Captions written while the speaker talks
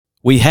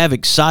We have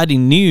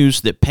exciting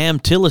news that Pam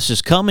Tillis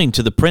is coming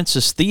to the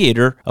Princess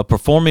Theater of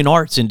Performing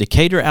Arts in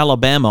Decatur,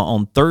 Alabama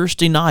on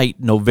Thursday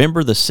night,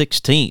 November the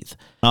 16th.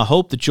 I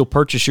hope that you'll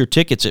purchase your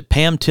tickets at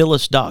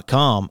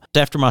pamtillis.com.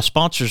 After my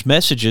sponsors'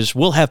 messages,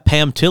 we'll have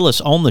Pam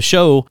Tillis on the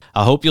show.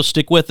 I hope you'll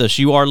stick with us.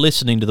 You are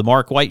listening to The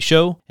Mark White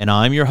Show, and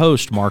I'm your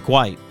host, Mark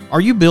White. Are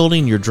you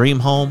building your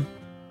dream home,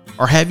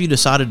 or have you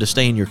decided to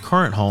stay in your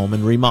current home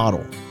and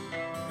remodel?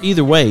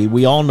 Either way,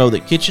 we all know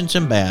that kitchens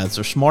and baths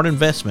are smart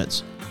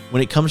investments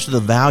when it comes to the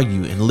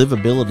value and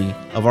livability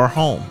of our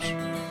homes.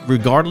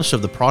 Regardless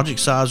of the project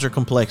size or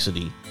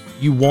complexity,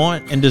 you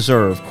want and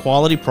deserve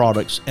quality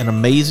products and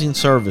amazing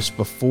service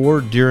before,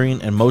 during,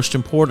 and most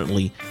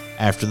importantly,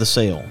 after the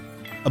sale.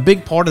 A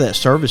big part of that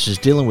service is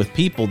dealing with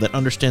people that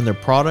understand their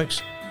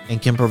products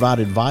and can provide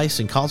advice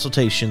and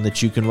consultation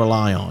that you can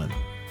rely on.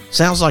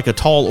 Sounds like a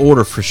tall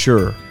order for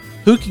sure.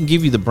 Who can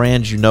give you the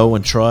brands you know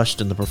and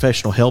trust and the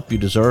professional help you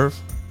deserve?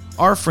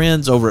 Our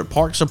friends over at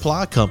Park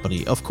Supply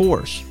Company, of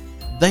course.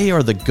 They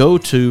are the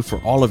go-to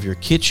for all of your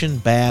kitchen,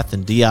 bath,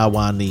 and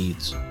DIY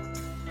needs.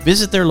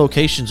 Visit their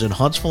locations in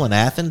Huntsville and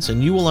Athens,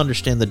 and you will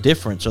understand the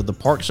difference of the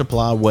Park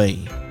Supply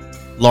way.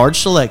 Large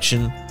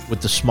selection with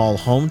the small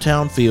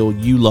hometown feel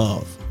you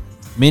love.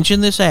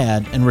 Mention this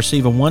ad and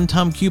receive a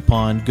one-time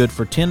coupon good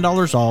for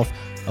 $10 off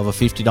of a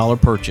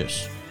 $50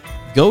 purchase.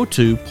 Go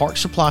to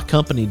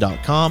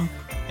parksupplycompany.com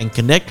and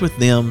connect with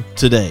them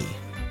today.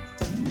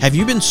 Have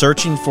you been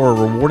searching for a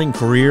rewarding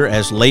career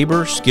as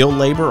labor, skilled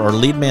labor, or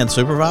lead man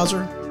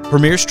supervisor?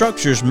 Premier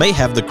Structures may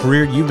have the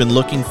career you've been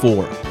looking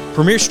for.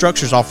 Premier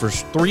Structures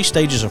offers 3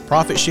 stages of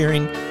profit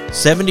sharing,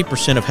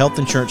 70% of health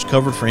insurance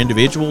covered for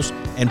individuals,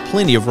 and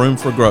plenty of room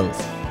for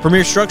growth.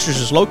 Premier Structures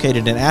is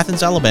located in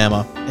Athens,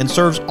 Alabama, and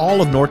serves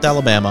all of North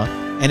Alabama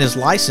and is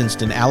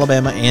licensed in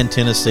Alabama and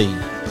Tennessee.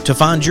 To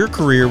find your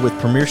career with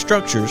Premier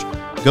Structures,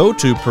 go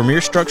to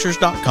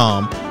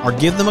premierstructures.com or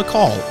give them a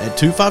call at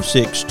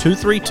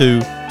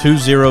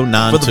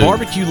 256-232-2092. For the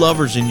barbecue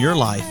lovers in your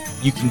life,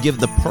 you can give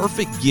the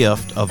perfect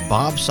gift of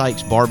Bob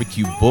Sykes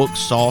Barbecue books,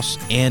 sauce,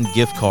 and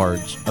gift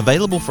cards.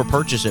 Available for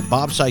purchase at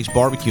Bob Sykes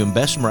Barbecue in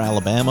Bessemer,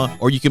 Alabama,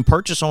 or you can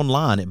purchase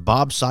online at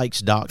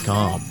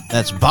bobsykes.com.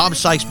 That's Bob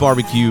Sykes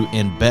Barbecue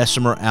in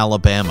Bessemer,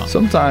 Alabama.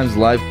 Sometimes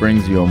life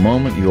brings you a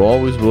moment you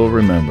always will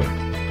remember.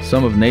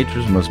 Some of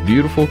nature's most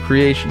beautiful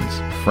creations,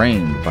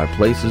 framed by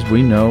places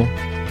we know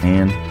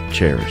and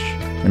cherish.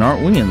 And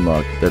aren't we in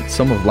luck that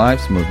some of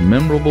life's most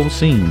memorable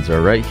scenes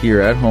are right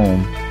here at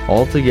home,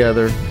 all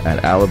together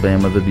at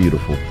Alabama the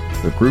Beautiful,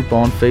 the group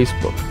on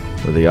Facebook,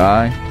 where the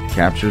eye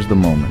captures the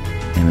moment,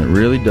 and it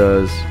really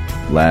does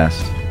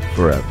last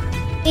forever.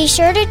 Be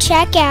sure to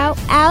check out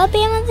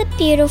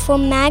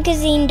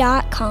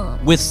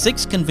alabamathebeautifulmagazine.com. With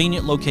 6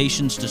 convenient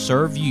locations to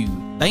serve you,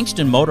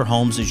 Bankston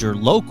Motorhomes is your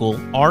local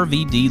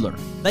RV dealer.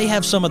 They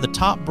have some of the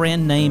top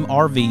brand name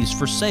RVs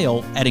for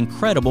sale at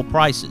incredible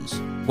prices.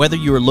 Whether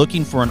you are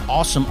looking for an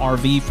awesome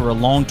RV for a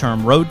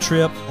long-term road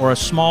trip or a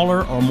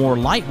smaller or more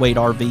lightweight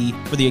RV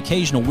for the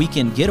occasional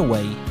weekend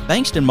getaway,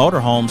 Bankston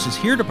Motorhomes is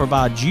here to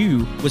provide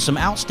you with some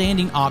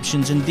outstanding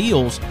options and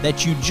deals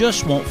that you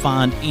just won't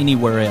find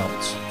anywhere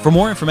else. For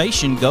more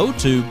information, go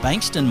to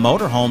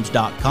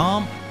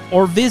bankstonmotorhomes.com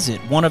or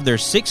visit one of their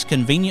 6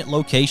 convenient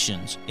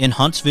locations in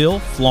Huntsville,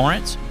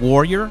 Florence,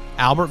 Warrior,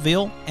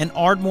 Albertville, and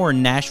Ardmore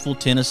in Nashville,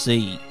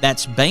 Tennessee.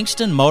 That's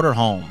Bankston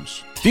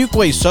Motorhomes.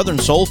 Fuquay's Southern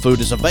Soul Food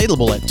is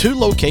available at 2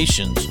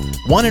 locations,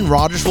 one in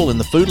Rogersville in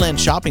the Foodland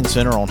Shopping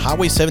Center on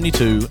Highway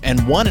 72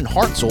 and one in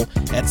Hartselle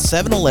at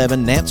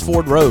 711 Nance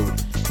Ford Road.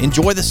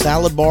 Enjoy the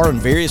salad bar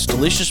and various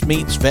delicious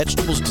meats,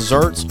 vegetables,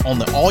 desserts on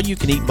the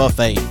all-you-can-eat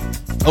buffet.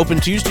 Open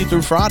Tuesday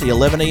through Friday,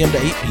 11 a.m. to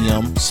 8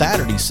 p.m.,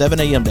 Saturday, 7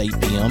 a.m. to 8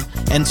 p.m.,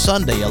 and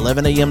Sunday,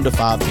 11 a.m. to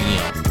 5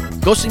 p.m.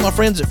 Go see my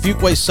friends at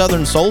Fuquay's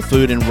Southern Soul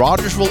Food in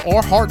Rogersville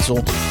or Hartselle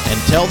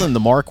and tell them the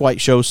Mark White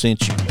Show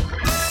sent you.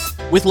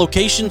 With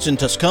locations in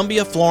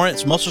Tuscumbia,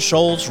 Florence, Muscle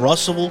Shoals,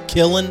 Russellville,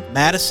 Killen,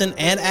 Madison,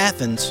 and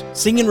Athens,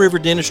 Singing River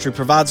Dentistry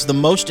provides the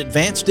most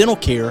advanced dental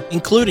care,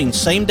 including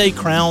same-day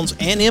crowns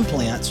and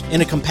implants, in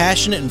a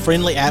compassionate and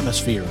friendly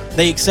atmosphere.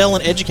 They excel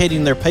in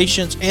educating their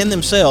patients and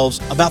themselves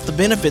about the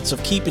benefits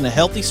of keeping a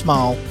healthy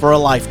smile for a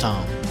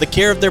lifetime. The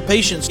care of their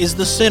patients is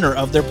the center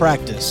of their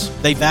practice.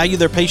 They value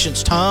their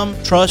patients'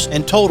 time, trust,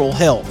 and total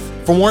health.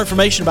 For more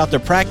information about their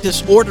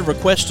practice or to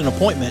request an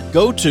appointment,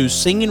 go to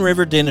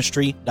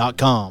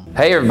singingriverdentistry.com.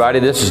 Hey everybody,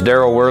 this is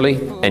Daryl Worley,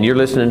 and you're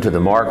listening to The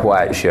Mark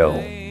White Show.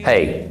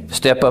 Hey,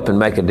 step up and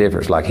make a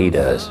difference like he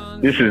does.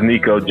 This is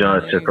Nico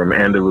Johnson from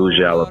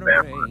Andalusia,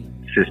 Alabama,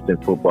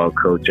 assistant football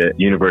coach at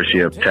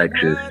University of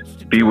Texas.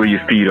 Be where your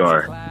feet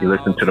are. You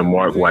listen to The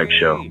Mark White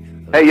Show.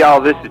 Hey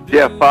y'all, this is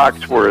Jeff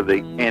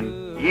Foxworthy,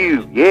 and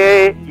you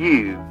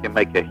can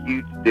make a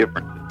huge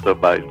difference in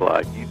somebody's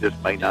life. You just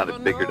may not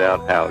have figured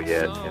out how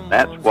yet, and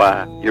that's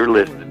why you're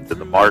listening to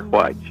The Mark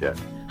White Show.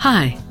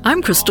 Hi,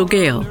 I'm Crystal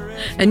Gale,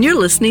 and you're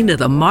listening to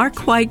The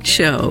Mark White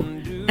Show.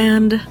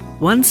 And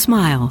one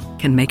smile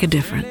can make a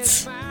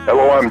difference.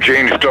 Hello, I'm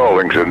Gene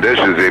Stallings, and this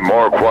is The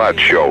Mark White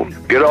Show.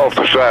 Get off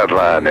the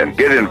sideline and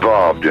get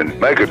involved and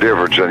make a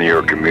difference in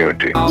your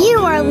community. You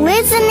are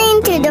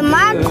listening to The Mark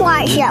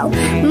White Show.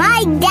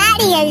 My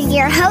daddy is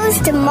your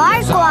host,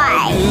 Mark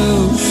White.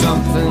 Do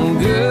something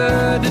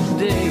good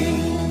today.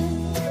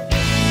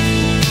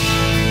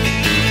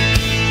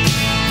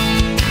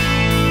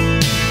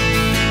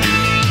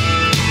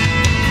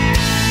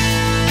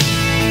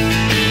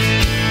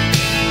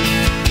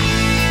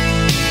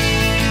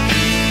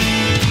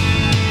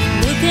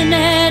 Looking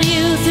at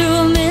you through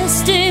a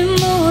misty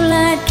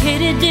moonlight,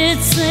 Katie did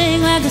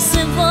sing like a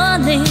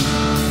symphony.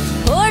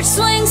 Porch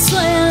swing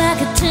swaying like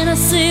a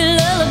Tennessee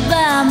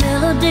lullaby,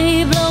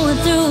 melody blowing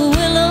through a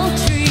willow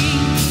tree.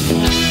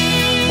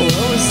 What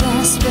was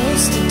I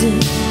supposed to do?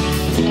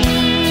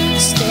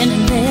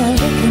 Standing there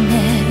looking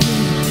at you,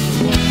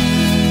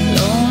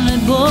 lonely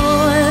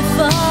boy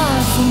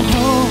far from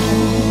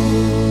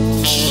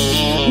home.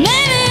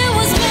 Maybe it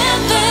was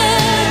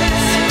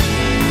Memphis,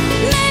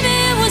 maybe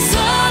it was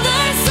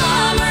southern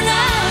summer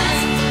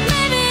nights,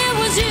 maybe it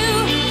was you,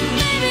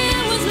 maybe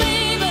it was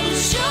me, but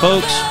it sure.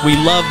 Folks, we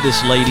love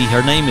this lady.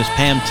 Her name is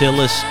Pam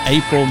Tillis.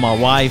 April, my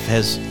wife,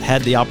 has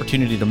had the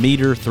opportunity to meet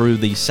her through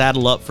the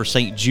Saddle Up for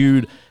St.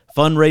 Jude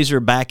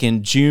fundraiser back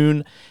in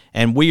June,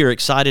 and we are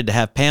excited to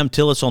have Pam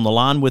Tillis on the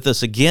line with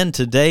us again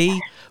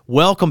today.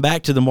 Welcome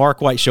back to the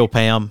Mark White Show,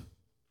 Pam.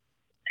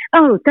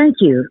 Oh, thank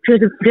you. Good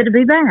to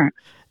be back.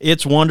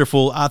 It's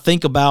wonderful. I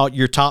think about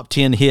your top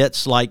 10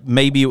 hits, like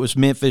maybe it was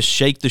Memphis,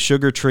 Shake the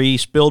Sugar Tree,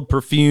 Spilled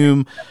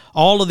Perfume,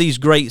 all of these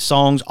great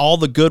songs. All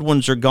the good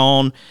ones are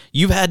gone.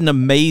 You've had an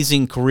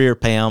amazing career,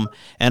 Pam,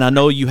 and I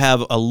know you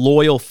have a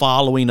loyal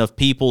following of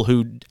people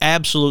who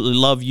absolutely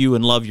love you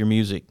and love your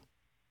music.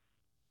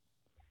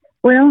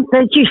 Well,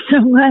 thank you so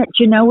much.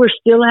 We're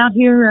still out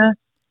here,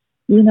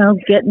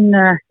 getting,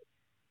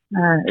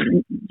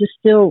 just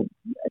still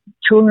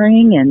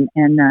touring and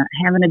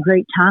having a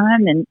great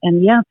time. And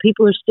yeah,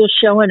 people are still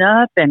showing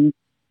up, and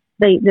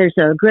there's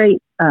a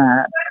great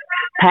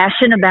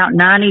passion about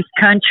 90s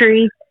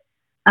country.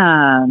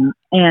 It's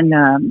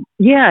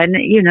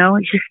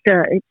just,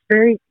 it's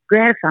very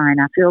gratifying.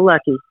 I feel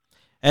lucky.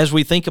 As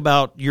we think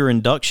about your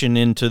induction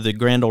into the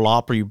Grand Ole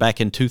Opry back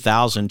in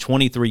 2000,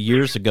 23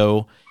 years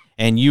ago,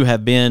 and you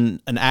have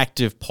been an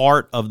active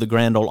part of the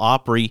Grand Ole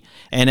Opry,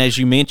 and as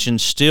you mentioned,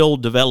 still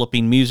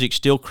developing music,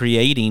 still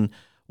creating.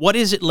 What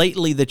is it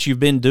lately that you've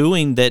been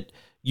doing that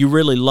you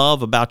really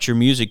love about your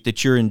music,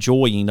 that you're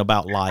enjoying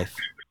about life?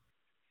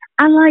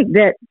 I like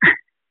that.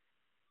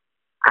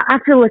 I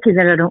feel lucky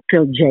that I don't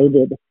feel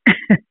jaded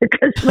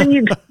because when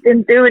you've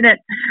been doing it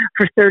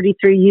for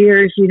 33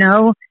 years, and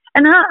I'll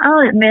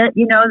admit,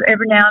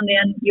 every now and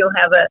then you'll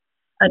have a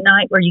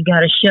night where you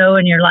got a show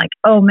and you're like,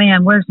 oh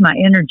man, where's my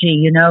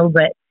energy?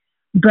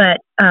 But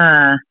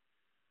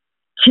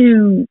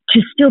to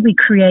still be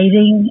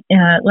creating,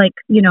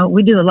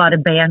 we do a lot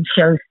of band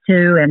shows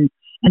too, and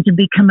to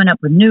be coming up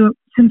with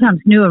sometimes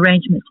new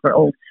arrangements for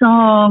old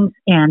songs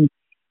and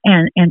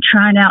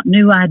trying out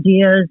new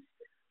ideas.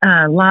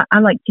 I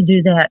like to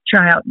do that,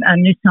 try out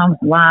new songs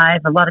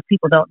live. A lot of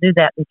people don't do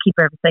that. They keep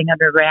everything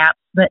under wraps,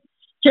 but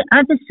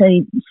I just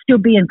say still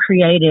being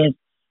creative.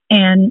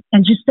 And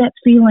just that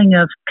feeling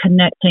of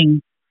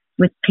connecting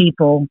with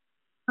people,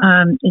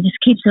 it just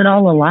keeps it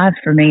all alive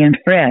for me and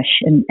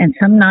fresh. And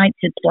some nights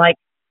it's like,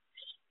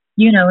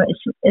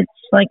 it's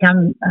like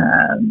I'm,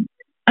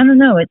 I don't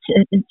know. It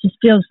just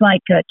feels like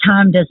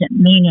time doesn't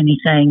mean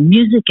anything.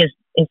 Music is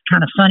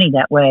kind of funny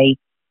that way.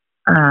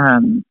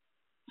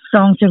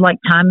 Songs are like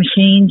time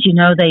machines.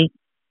 It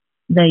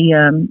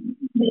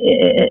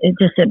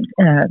just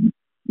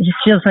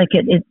feels like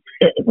it.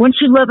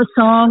 Once you love a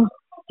song,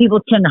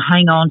 people tend to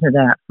hang on to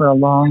that for a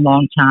long,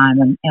 long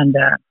time, and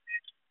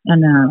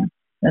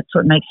that's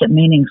what makes it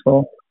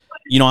meaningful.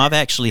 I've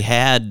actually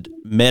had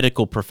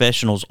medical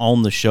professionals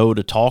on the show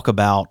to talk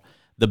about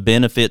the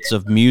benefits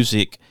of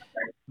music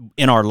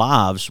in our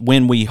lives.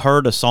 When we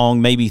heard a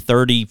song maybe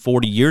 30,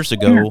 40 years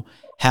ago,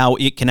 how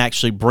it can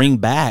actually bring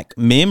back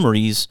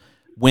memories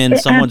when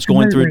someone's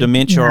going through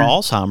dementia or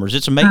Alzheimer's.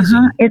 It's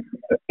amazing.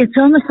 It's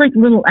almost like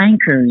little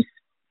anchors.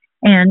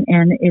 And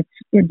it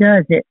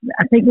does it.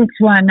 I think that's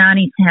why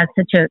 90s has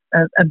such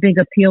a big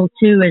appeal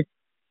too. Is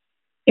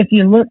if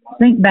you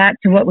think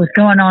back to what was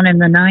going on in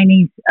the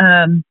 90s.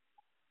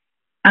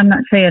 I'm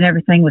not saying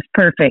everything was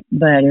perfect,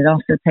 but it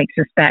also takes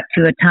us back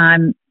to a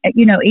time.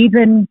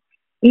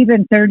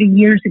 Even 30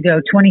 years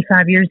ago,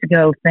 25 years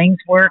ago, things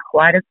were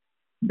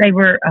they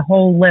were a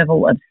whole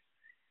level of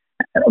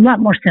a lot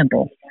more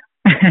simple.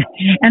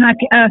 And I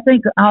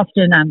think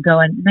often I'm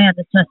going, man,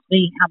 this must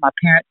be how my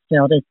parents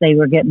felt as they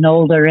were getting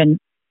older, and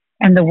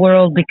the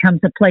world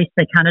becomes a place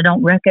they kind of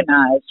don't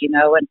recognize,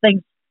 and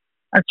things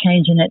are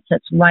changing at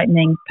such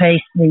lightning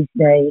pace these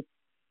days.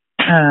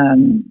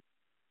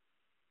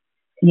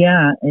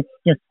 It's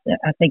just,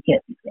 I think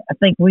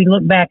we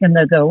look back and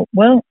they'll go,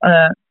 well,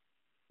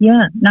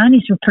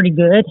 90s were pretty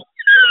good.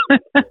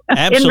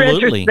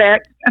 Absolutely. In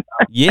retrospect.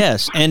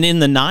 Yes. And in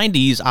the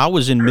 90s, I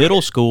was in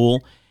middle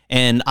school,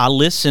 And I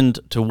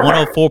listened to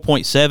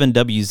 104.7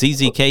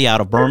 WZZK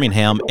out of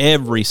Birmingham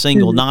every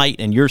single night,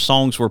 and your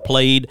songs were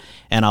played,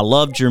 and I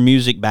loved your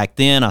music back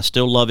then. I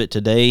still love it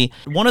today.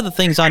 One of the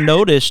things I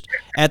noticed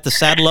at the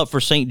Saddle Up for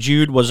St.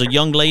 Jude was a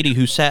young lady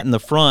who sat in the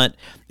front,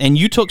 and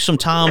you took some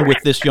time with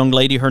this young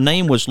lady. Her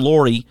name was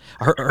Lori.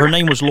 Her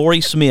name was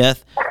Lori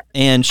Smith,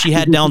 and she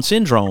had Down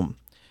syndrome.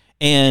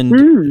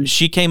 And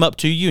she came up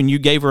to you, and you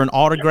gave her an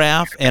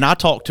autograph, and I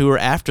talked to her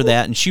after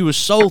that, and she was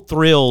so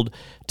thrilled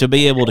to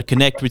be able to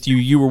connect with you.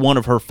 You were one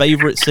of her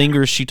favorite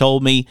singers, she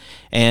told me,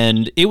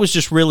 and it was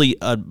just really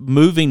a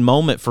moving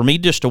moment for me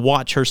just to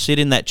watch her sit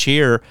in that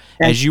chair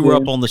as you were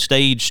up on the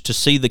stage to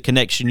see the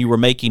connection you were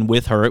making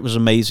with her. It was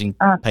amazing,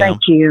 Pam. Thank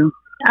you.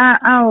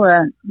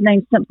 I'll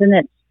name something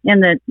that's in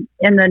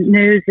the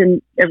news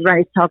and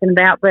everybody's talking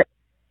about, but,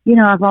 you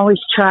know, I've always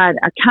tried.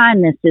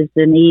 Kindness is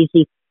an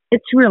easy.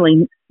 It's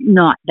really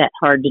not that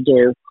hard to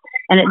do,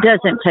 and it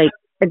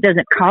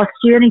doesn't cost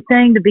you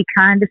anything to be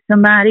kind to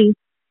somebody,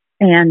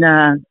 and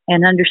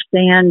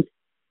understand,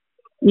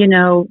 you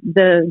know,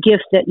 the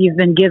gift that you've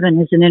been given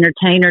as an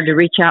entertainer to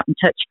reach out and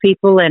touch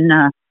people. And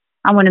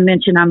I want to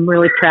mention I'm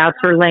really proud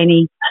for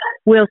Lainey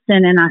Wilson,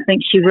 and I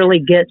think she really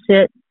gets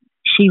it.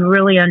 She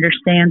really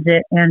understands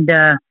it, and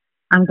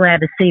I'm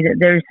glad to see that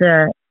there's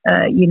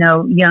you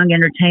know, young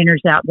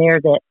entertainers out there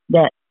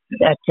that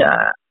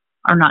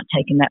are not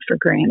taking that for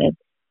granted.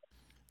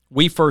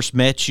 We first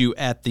met you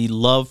at the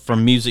Love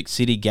from Music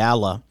City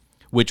Gala,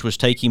 which was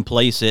taking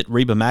place at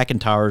Reba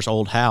McEntire's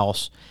old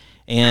house.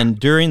 And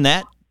during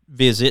that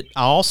visit,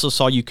 I also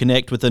saw you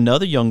connect with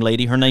another young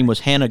lady. Her name was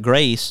Hannah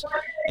Grace,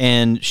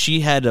 and she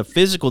had a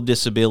physical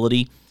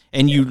disability,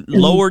 and you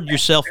lowered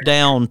yourself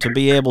down to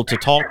be able to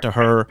talk to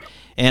her.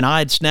 And I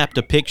had snapped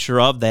a picture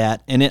of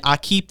that, and I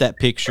keep that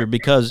picture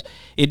because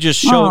it just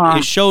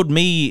showed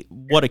me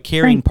what a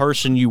caring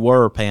person you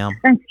were, Pam.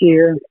 Thank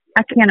you.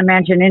 I can't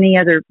imagine any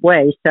other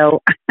way,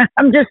 so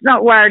I'm just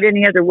not wired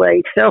any other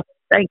way, so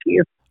thank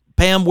you.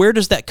 Pam, where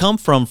does that come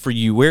from for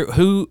you?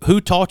 Who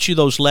taught you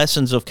those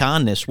lessons of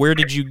kindness? Where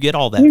did you get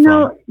all that from? You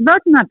know,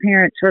 both of my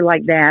parents were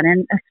like that,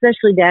 and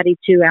especially Daddy,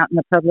 too, out in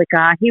the public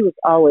eye. He was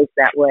always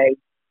that way,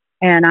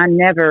 and I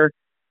never,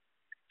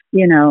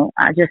 you know,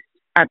 I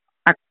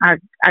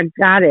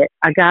got it.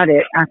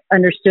 I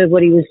understood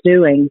what he was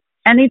doing,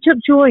 and he took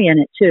joy in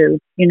it, too,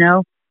 you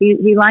know.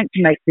 He liked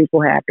to make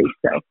people happy,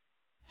 so.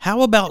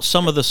 How about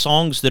some of the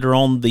songs that are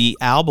on the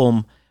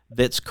album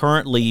that's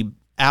currently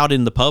out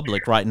in the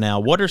public right now?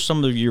 What are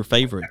some of your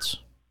favorites?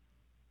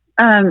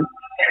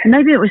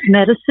 Maybe it was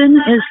Medicine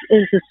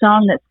is a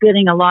song that's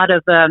getting a lot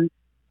of,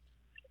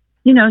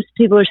 you know,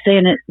 people are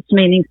saying it's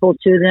meaningful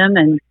to them,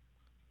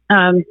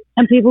 and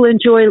people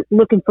enjoy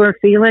looking for a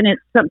feeling.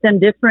 It's something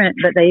different,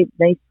 but they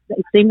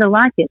seem to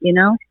like it, you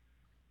know.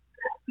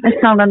 A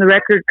song on the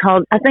record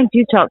called, I think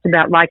you talked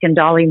about Like and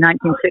Dolly,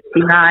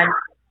 1969.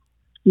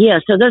 Yeah,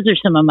 so those are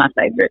some of my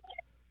favorites.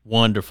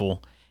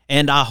 Wonderful.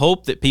 And I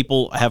hope that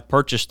people have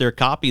purchased their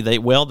copy.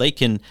 They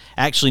can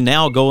actually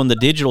now go on the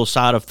digital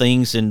side of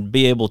things and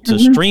be able to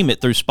stream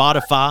it through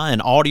Spotify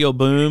and Audio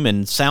Boom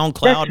and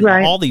SoundCloud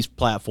and all these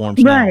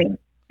platforms now. Right.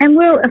 And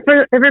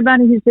for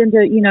everybody who's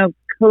into, you know,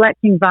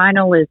 collecting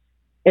vinyl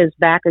is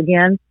back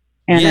again.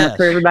 And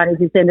for everybody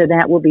who's into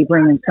that, we'll be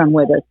bringing some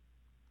with us.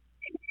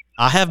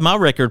 I have my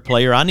record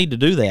player. I need to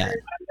do that.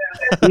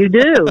 You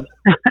do.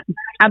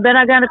 I bet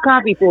I got a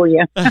copy for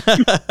you.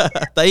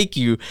 Thank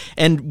you.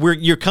 And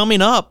you're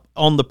coming up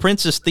on the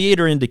Princess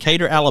Theater in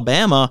Decatur,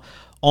 Alabama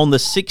on the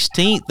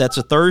 16th. That's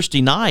a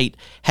Thursday night.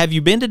 Have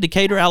you been to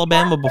Decatur,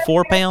 Alabama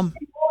before, Pam?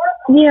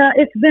 Yeah,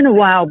 it's been a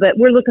while, but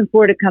we're looking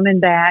forward to coming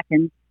back,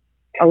 and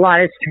a lot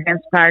has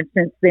transpired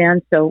since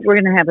then, so we're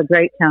going to have a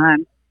great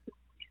time.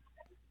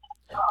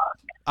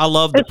 I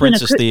love the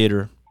Princess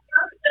Theater.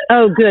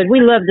 Oh, good.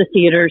 We love the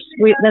theaters.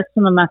 That's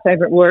some of my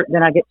favorite work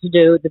that I get to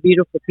do, the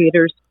beautiful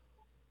theaters.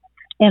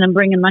 And I'm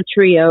bringing my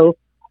trio.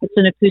 It's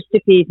an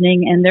acoustic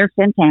evening, and they're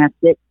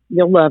fantastic.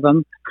 You'll love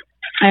them.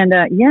 And,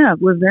 yeah,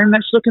 we're very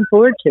much looking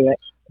forward to it.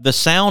 The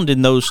sound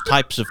in those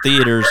types of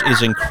theaters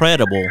is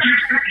incredible.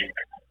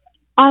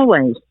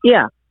 Always,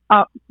 yeah.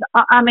 I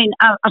mean,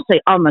 I'll say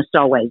almost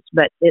always,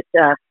 but it's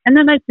and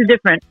that makes a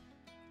difference.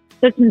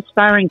 It's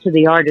inspiring to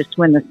the artist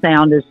when the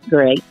sound is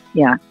great.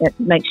 Yeah, it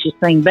makes you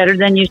sing better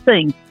than you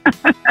sing.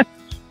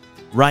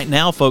 Right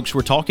now, folks,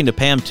 we're talking to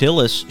Pam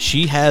Tillis.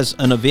 She has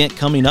an event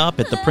coming up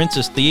at the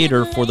Princess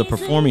Theater for the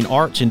Performing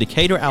Arts in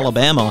Decatur,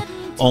 Alabama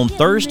on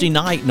Thursday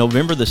night,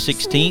 November the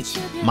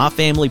 16th. My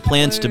family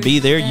plans to be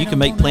there. You can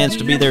make plans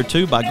to be there,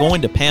 too, by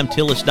going to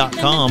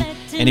pamtillis.com.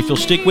 And if you'll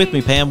stick with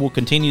me, Pam, we'll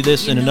continue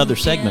this in another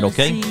segment,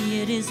 okay?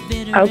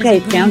 Okay,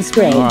 sounds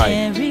great. All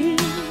right.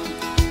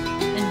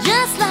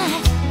 Just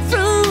like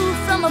fruit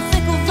from a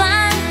fickle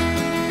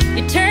vine,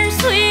 it turns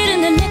sweet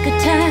in the nick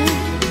of time.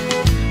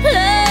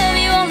 Love,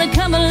 you only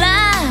come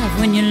alive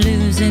when you're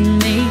losing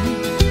me.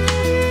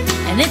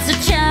 And it's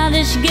a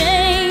childish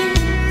game.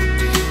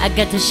 I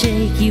got to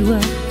shake you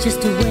up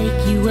just to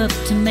wake you up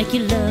to make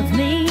you love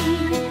me.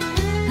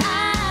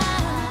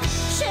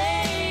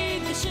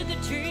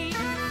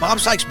 Bob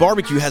Sykes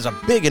Barbecue has a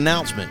big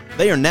announcement.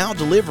 They are now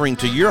delivering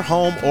to your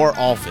home or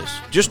office.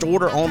 Just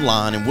order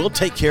online and we'll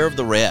take care of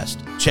the rest.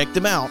 Check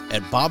them out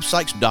at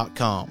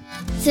bobsykes.com.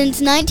 Since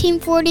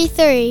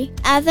 1943,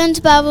 Athens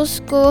Bible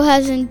School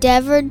has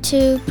endeavored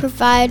to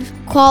provide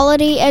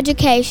quality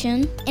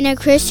education in a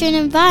Christian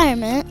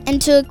environment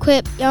and to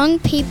equip young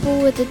people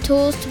with the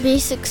tools to be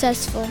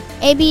successful.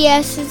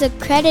 ABS is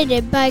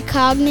accredited by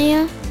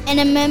Cognia and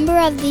a member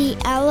of the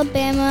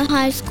Alabama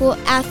High School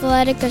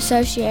Athletic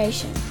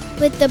Association.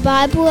 With the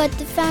Bible at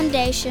the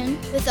foundation,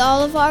 with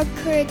all of our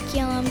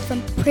curriculum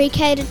from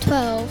pre-K to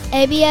 12,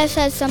 ABS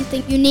has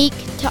something unique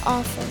to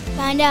offer.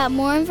 Find out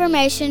more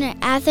information at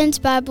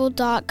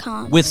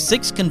athensbible.com. With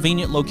 6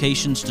 convenient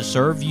locations to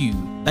serve you,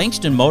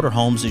 Bankston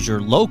Motorhomes is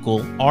your local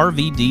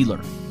RV dealer.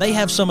 They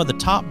have some of the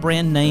top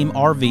brand name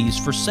RVs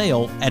for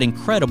sale at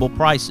incredible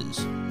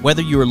prices.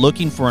 Whether you are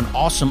looking for an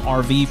awesome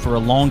RV for a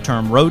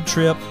long-term road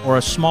trip or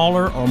a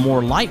smaller or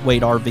more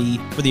lightweight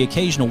RV for the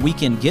occasional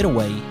weekend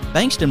getaway,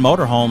 Bankston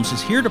Motorhomes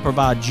is here to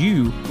provide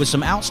you with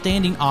some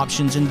outstanding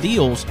options and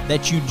deals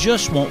that you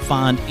just won't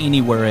find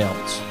anywhere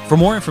else. For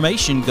more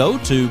information, go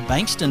to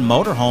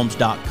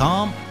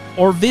bankstonmotorhomes.com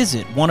or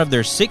visit one of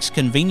their 6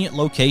 convenient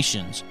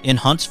locations in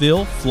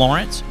Huntsville,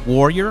 Florence,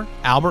 Warrior,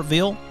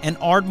 Albertville, and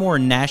Ardmore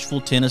in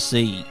Nashville,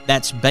 Tennessee.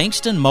 That's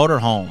Bankston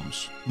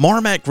Motorhomes.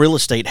 Marmac Real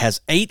Estate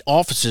has 8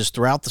 offices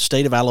throughout the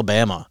state of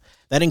Alabama.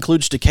 That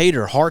includes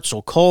Decatur,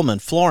 Hartselle, Coleman,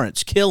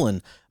 Florence,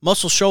 Killen,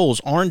 Muscle Shoals,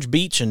 Orange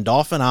Beach, and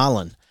Dauphin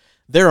Island.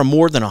 There are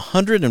more than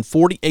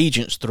 140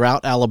 agents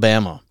throughout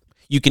Alabama.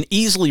 You can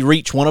easily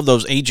reach one of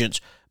those agents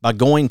by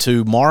going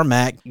to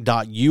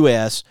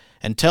marmac.us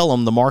and tell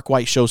them the Mark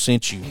White Show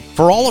sent you.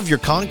 For all of your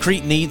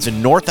concrete needs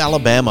in North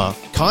Alabama,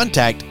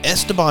 contact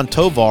Esteban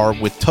Tovar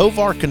with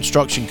Tovar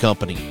Construction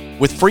Company.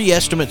 With free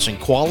estimates and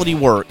quality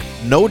work,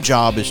 no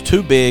job is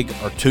too big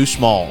or too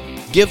small.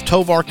 Give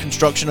Tovar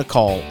Construction a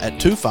call at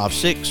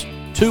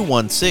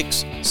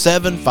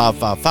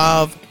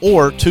 256-216-7555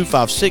 or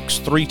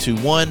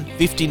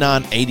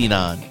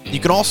 256-321-5989. You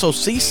can also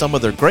see some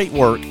of their great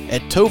work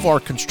at Tovar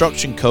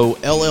Construction Co.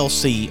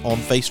 LLC on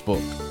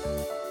Facebook.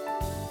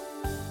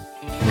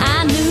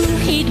 I knew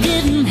he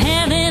didn't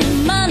have any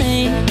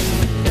money.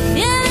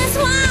 Yeah, that's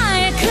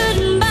why I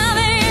couldn't buy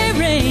me a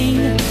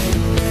ring.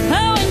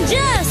 Oh, and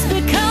just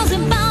because he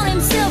bought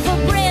himself a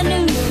brand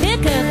new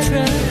pickup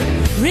truck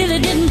really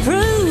didn't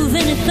prove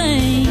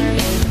anything.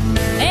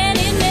 And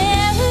he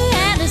never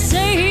had to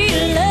say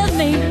he loved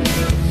me.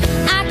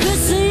 I could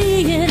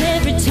see it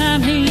every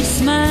time he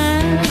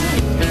smiled.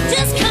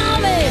 Just call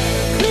me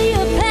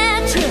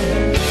Cleopatra.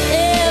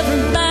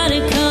 Everybody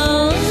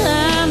calls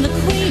I'm the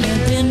queen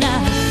of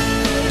denial.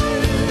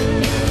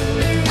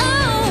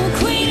 Oh,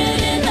 queen of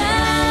denial.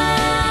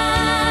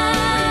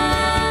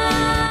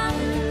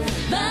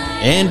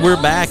 And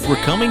we're back.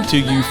 We're coming to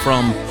you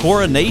from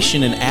Cora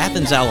Nation in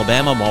Athens,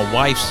 Alabama, my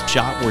wife's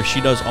shop where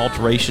she does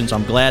alterations.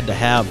 I'm glad to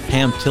have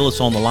Pam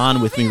Tillis on the line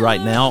with me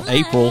right now.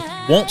 April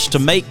wants to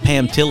make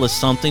Pam Tillis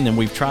something, and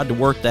we've tried to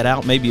work that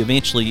out. Maybe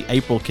eventually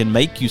April can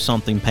make you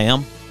something,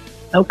 Pam.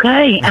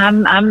 Okay,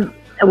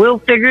 we'll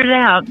figure it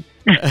out.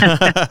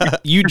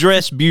 You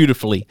dress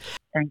beautifully.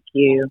 Thank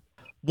you.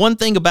 One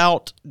thing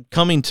about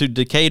coming to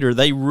Decatur,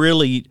 they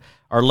really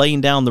are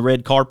laying down the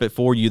red carpet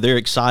for you. They're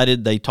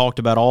excited. They talked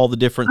about all the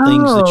different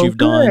things that you've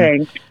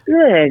done.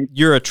 Good.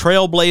 You're a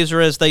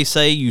trailblazer, as they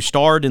say. You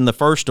starred in the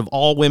first of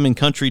all-women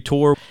country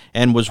tour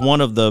and was one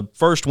of the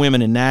first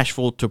women in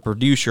Nashville to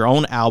produce your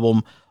own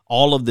album,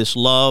 All of This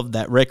Love.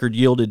 That record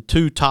yielded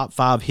 2 top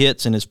 5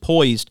 hits and is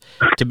poised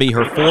to be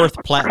her 4th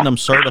platinum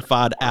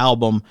certified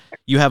album.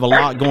 You have a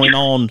lot going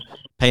on,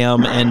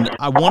 Pam, and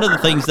one of the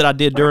things that I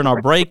did during our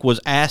break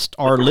was asked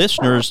our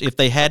listeners if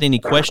they had any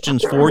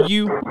questions for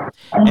you,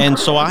 and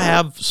so I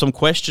have some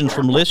questions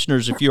from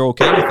listeners, if you're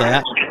okay with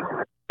that.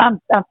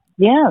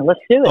 Yeah, let's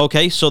do it.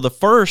 Okay, so the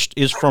first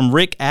is from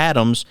Rick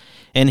Adams,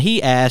 and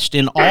he asked,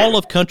 in all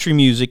of country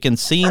music and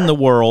seeing the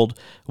world,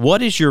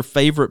 what is your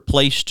favorite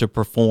place to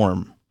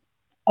perform?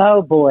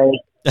 Oh, boy.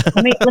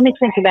 Let me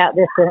think about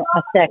this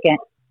a second.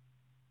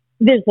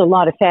 There's a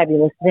lot of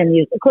fabulous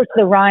venues. Of course,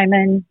 the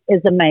Ryman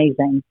is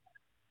amazing.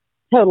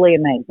 Totally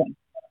amazing.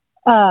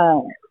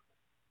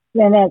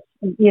 And that's,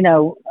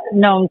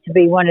 known to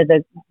be one of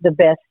the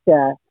best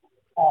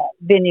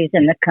venues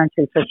in the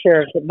country for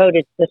sure. It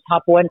voted the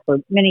top one for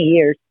many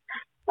years.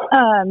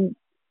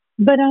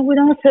 But I would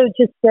also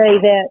just say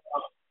that,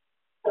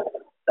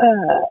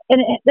 and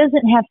it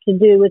doesn't have to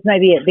do with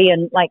maybe it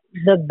being like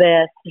the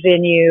best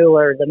venue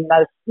or the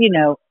most,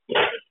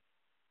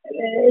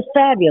 it's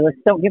fabulous,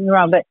 don't get me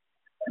wrong, but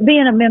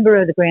being a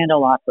member of the Grand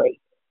Ole Opry.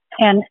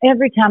 And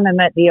every time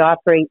I'm at the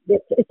Opry,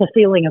 it's a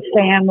feeling of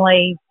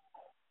family.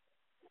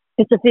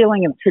 It's a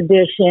feeling of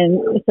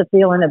tradition. It's a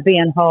feeling of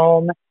being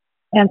home.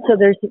 And so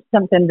there's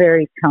something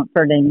very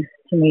comforting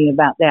to me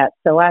about that.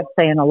 So I'd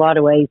say in a lot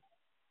of ways,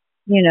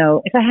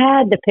 if I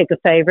had to pick a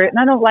favorite, and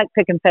I don't like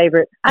picking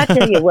favorites, I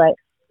tell you what,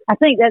 I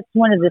think that's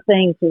one of the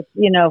things is,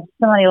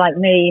 somebody like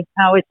me,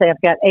 I always say I've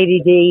got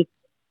ADD,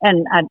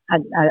 and I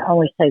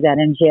always say that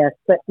in jest,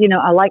 but,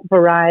 I like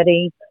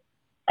variety.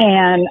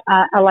 And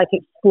I like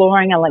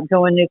exploring. I like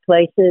going new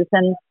places.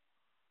 And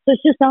so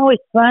it's just always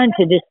fun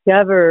to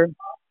discover.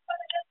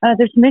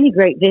 There's many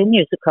great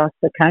venues across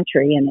the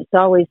country, and it's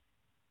always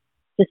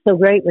just so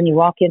great when you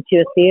walk into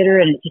a theater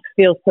and it just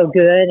feels so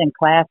good and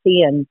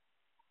classy. And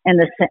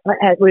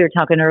as we were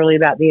talking earlier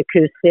about the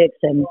acoustics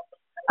and,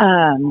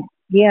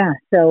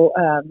 so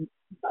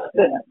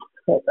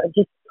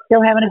just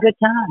still having a good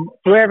time.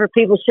 Wherever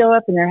people show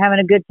up and they're having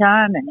a good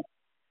time, and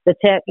the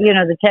tech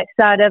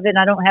side of it,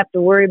 I don't have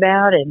to worry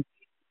about. And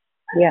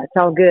yeah, it's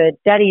all good.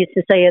 Daddy used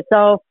to say it's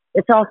all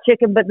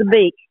chicken but the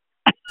beak.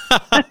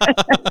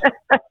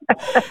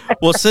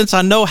 Well, since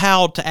I know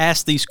how to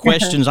ask these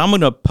questions, I'm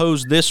going to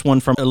pose this one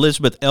from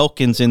Elizabeth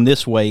Elkins in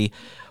this way.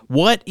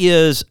 What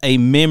is a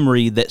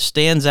memory that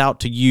stands out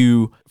to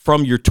you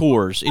from your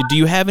tours? Do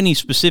you have any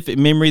specific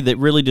memory that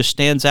really just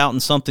stands out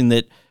and something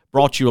that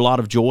brought you a lot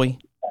of joy?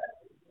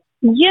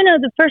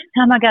 The first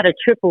time I got a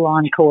triple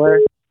encore,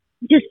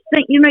 you're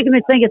making me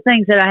think of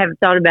things that I haven't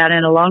thought about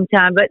in a long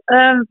time. But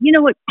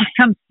what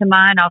comes to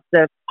mind off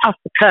the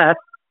cuff?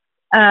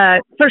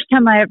 First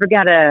time I ever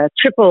got a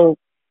triple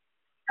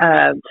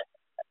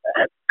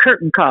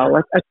curtain call,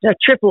 a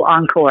triple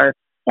encore.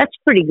 That's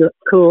pretty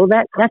cool.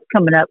 That's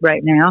coming up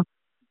right now.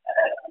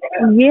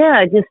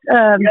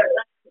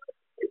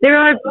 There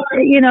are,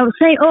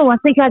 saying, I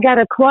think I got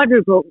a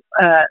quadruple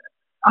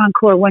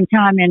encore one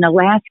time in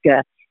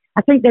Alaska.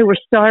 I think they were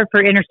starved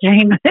for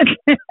entertainment. I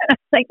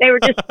think they were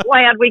just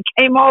glad we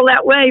came all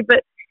that way.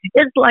 But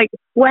it's like,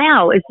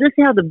 wow, is this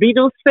how the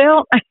Beatles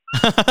felt?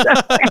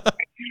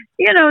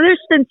 There's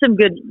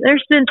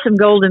been some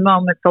golden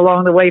moments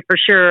along the way for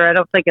sure. I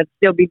don't think I'd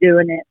still be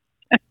doing it.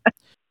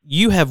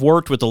 You have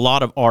worked with a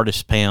lot of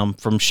artists, Pam,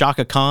 from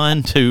Shaka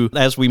Khan to,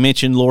 as we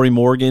mentioned, Lori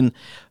Morgan.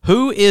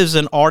 Who is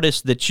an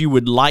artist that you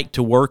would like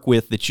to work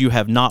with that you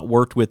have not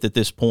worked with at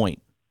this point?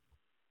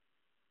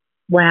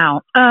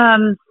 Wow.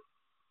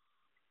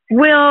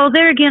 Well,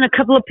 there again, a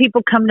couple of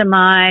people come to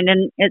mind,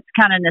 and it's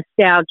kind of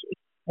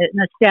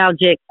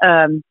nostalgic.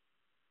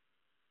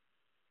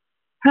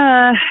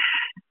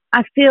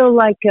 I feel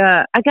like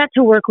I got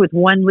to work with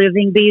one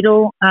living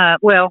Beatle. I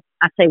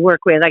say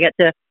work with. I got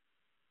to.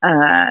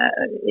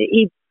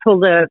 He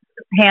pulled a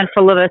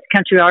handful of us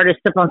country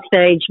artists up on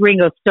stage.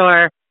 Ringo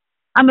Starr.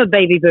 I'm a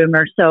baby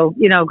boomer, so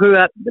grew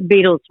up. The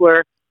Beatles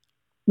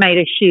made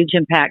a huge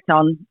impact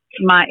on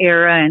my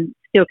era and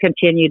still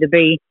continue to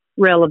be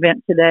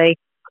relevant today.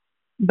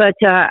 But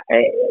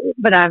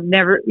I've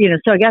never,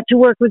 so I got to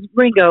work with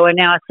Ringo, and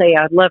now I say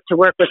I'd love to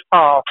work with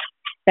Paul.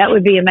 That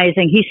would be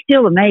amazing. He's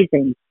still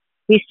amazing.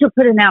 He's still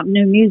putting out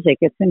new music.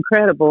 It's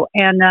incredible.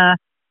 And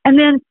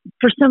then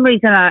for some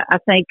reason, I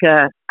think,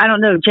 I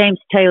don't know, James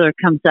Taylor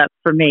comes up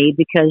for me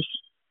because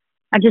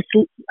I just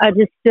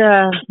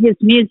his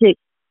music,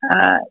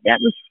 that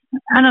was,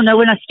 I don't know,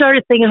 when I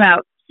started thinking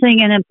about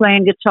singing and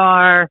playing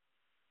guitar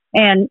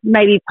and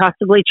maybe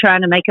possibly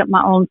trying to make up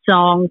my own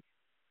songs,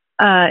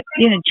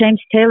 James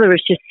Taylor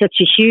is just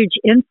such a huge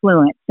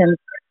influence, and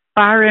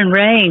Fire and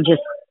Rain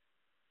just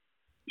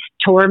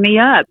tore me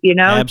up,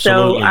 Absolutely.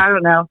 So I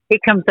don't know. He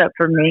comes up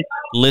for me.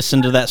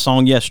 Listen to that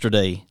song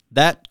yesterday.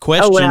 That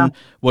question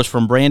was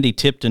from Brandy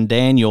Tipton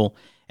Daniel.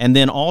 And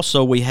then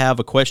also we have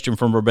a question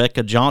from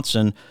Rebecca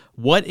Johnson.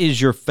 What is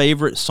your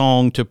favorite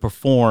song to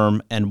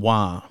perform and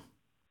why?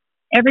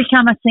 Every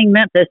time I sing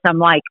Memphis, I'm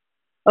like,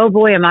 oh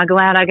boy, am I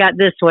glad I got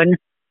this one.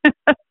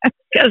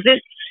 Because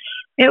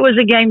it was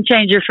a game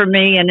changer for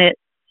me, and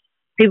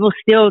people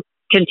still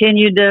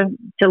continue to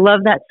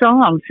love that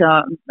song. So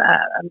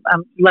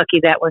I'm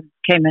lucky that one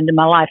came into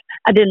my life.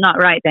 I did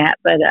not write that,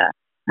 but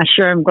I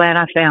sure am glad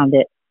I found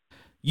it.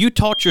 You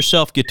taught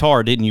yourself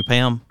guitar, didn't you,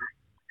 Pam?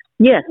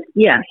 Yes,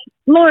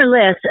 more or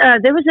less.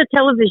 There was a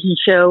television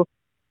show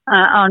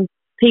on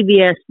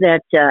PBS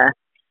that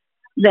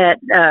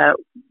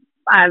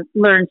I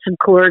learned some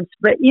chords.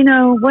 But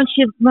once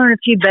you learn a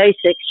few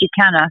basics, you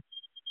kind of,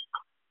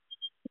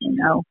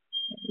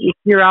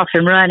 you're off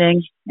and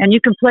running, and you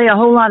can play a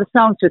whole lot of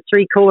songs with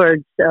 3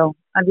 chords. So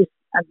I just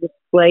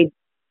played.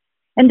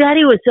 And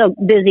Daddy was so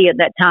busy at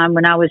that time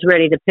when I was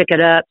ready to pick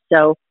it up,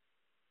 so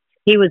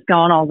he was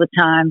gone all the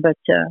time. But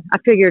I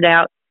figured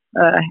out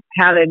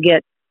how to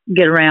get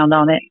around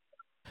on it.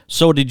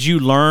 So did you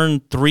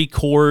learn 3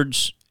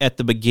 chords at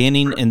the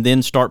beginning and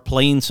then start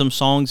playing some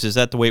songs? Is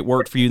that the way it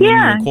worked for you? Yeah,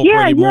 then you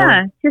incorporated more?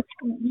 And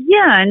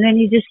then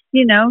you just,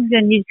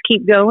 then you just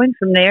keep going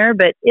from there.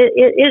 But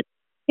it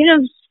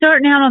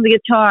starting out on the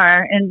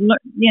guitar and,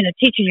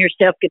 teaching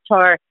yourself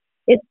guitar,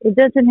 it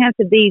doesn't have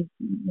to be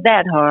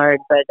that hard,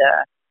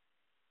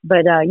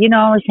 but I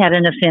always had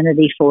an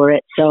affinity for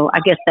it. So I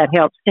guess that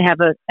helps to have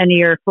an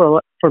ear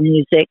for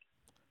music.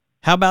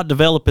 How about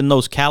developing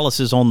those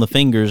calluses on the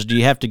fingers? Do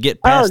you have to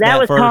get past that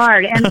first? Oh, that was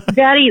hard. And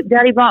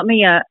Daddy bought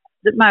me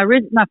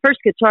my first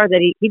guitar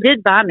that he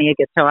did buy me a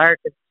guitar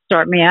to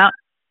start me out.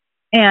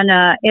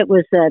 And it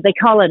was, they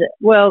call it,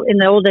 in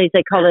the old days,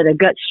 they call it a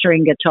gut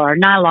string guitar,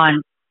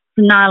 nylon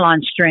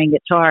string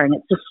guitar. And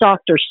it's a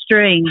softer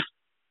string.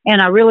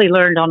 And I really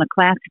learned on a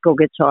classical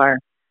guitar.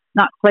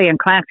 not playing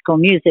classical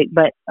music,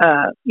 but,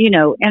 and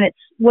it's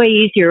way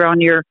easier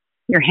on your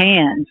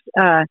hands.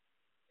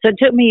 So it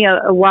took me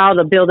a while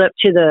to build up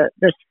to the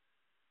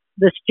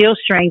steel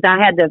strings. I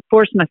had to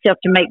force myself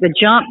to make the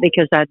jump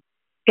because I'd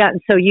gotten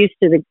so used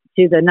to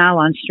the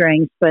nylon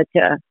strings. But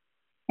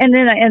and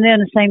then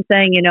the same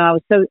thing, I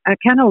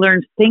kind of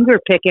learned finger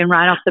picking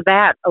right off the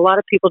bat. A lot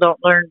of people don't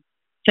learn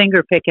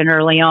finger picking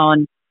early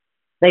on.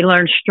 They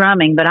learn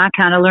strumming, but I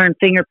kind of learned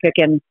finger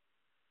picking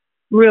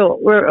real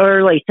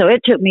early. So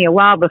it took me a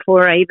while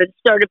before I even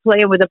started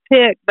playing with a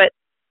pick. But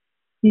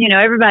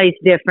everybody's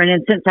different.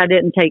 And since I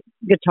didn't take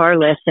guitar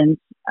lessons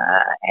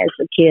as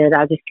a kid,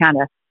 I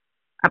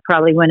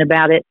probably went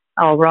about it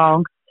all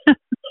wrong.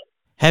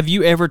 Have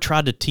you ever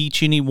tried to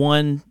teach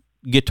anyone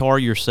guitar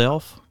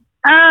yourself?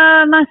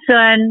 My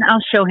son,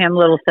 I'll show him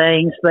little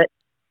things, but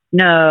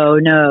no.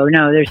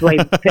 There's way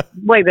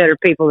better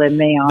people than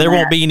me on There that.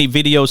 won't be any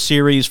video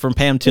series from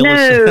Pam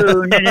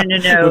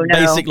Tillis? No.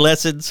 Basic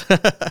lessons?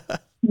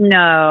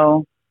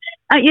 No.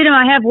 I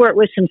have worked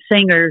with some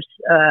singers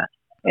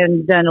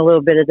and done a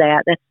little bit of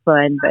that. That's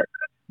fun, but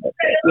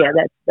yeah,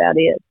 that's about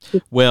it.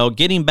 Well,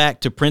 getting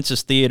back to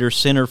Princess Theater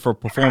Center for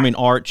Performing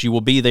Arts, you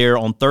will be there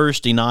on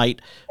Thursday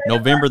night,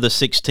 November the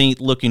 16th.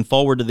 Looking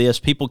forward to this.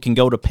 People can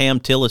go to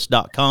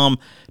pamtillis.com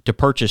to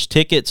purchase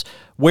tickets.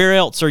 Where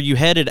else are you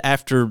headed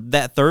after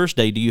that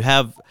Thursday? Do you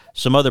have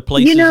some other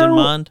places in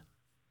mind?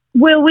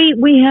 Well,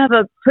 we have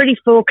a pretty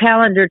full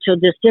calendar till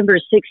December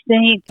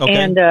 16th, okay.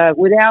 And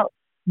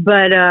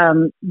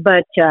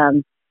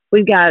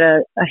we've got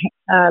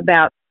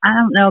about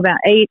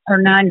 8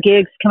 or 9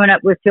 gigs coming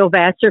up with Phil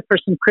Vassar for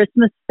some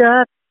Christmas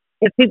stuff.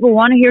 If people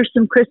want to hear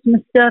some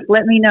Christmas stuff,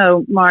 let me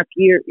know, Mark.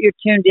 You're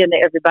tuned in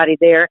to everybody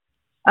there.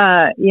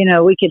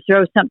 We could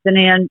throw something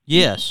in.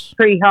 Yes.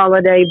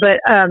 Pre-holiday,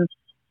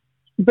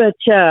 we're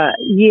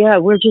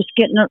just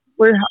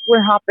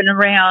we're hopping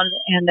around,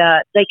 and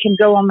they can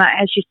go on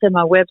my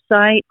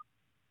website,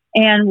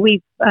 and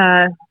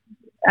I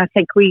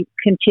think we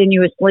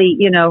continuously,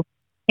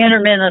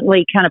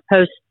 intermittently kind of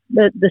post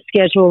the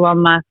schedule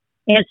on my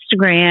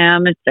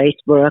Instagram and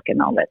Facebook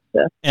and all that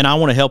stuff. And I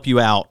want to help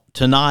you out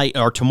tonight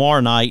or tomorrow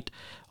night.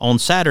 On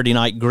Saturday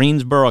night,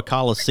 Greensboro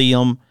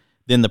Coliseum,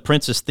 then the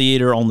Princess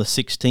Theater on the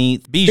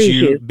 16th,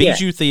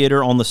 Bijou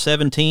Theater on the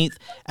 17th,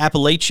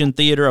 Appalachian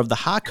Theater of the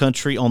High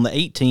Country on the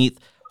 18th,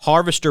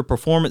 Harvester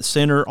Performance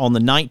Center on the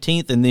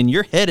 19th, and then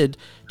you're headed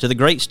to the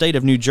great state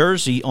of New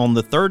Jersey on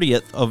the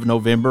 30th of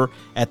November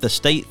at the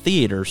State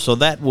Theater. So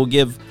that will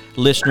give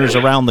listeners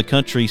around the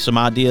country some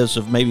ideas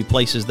of maybe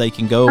places they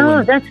can go.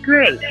 Oh, that's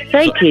great.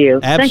 Thank you.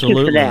 Absolutely. Thank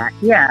you for that.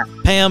 Yeah.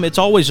 Pam, it's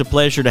always a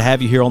pleasure to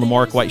have you here on the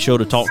Mark White Show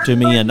to talk to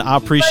me, and I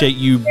appreciate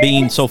you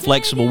being so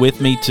flexible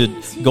with me to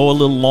go a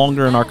little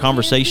longer in our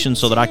conversation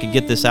so that I could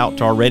get this out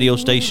to our radio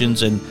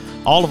stations, and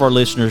all of our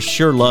listeners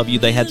sure love you.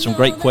 They had some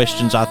great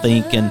questions, I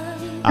think, and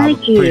I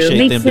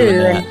appreciate them doing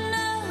that.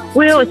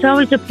 Well, it's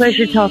always a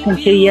pleasure talking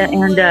to you,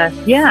 and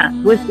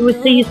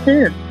we'll see you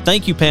soon.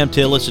 Thank you, Pam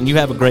Tillis, and you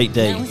have a great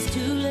day.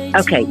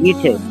 Okay, you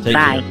too.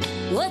 Bye.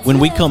 When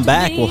we come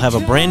back, we'll have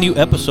a brand new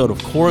episode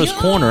of Cora's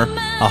Corner.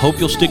 I hope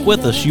you'll stick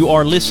with us. You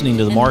are listening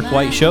to The Mark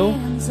White Show,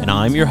 and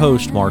I'm your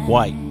host, Mark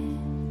White.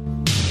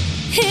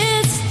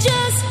 It's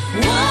just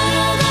one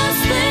of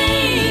those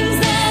things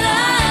that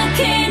I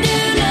can't do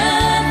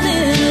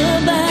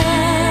nothing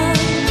about.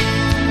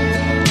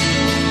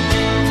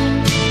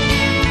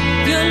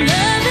 Your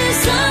love is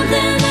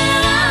something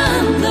that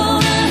I'm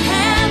gonna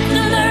have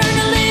to learn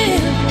to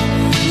live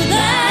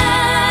without.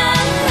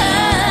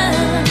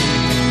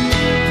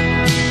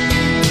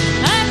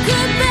 I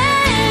could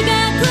beg,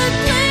 I could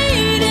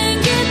plead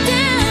and get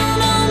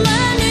down on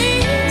my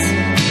knees,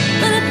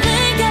 but I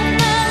think I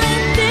finally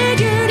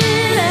figured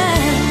it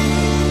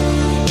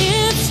out.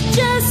 It's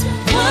just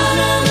one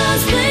of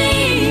those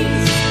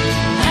things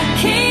I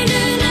can't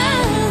do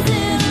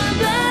nothing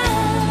about.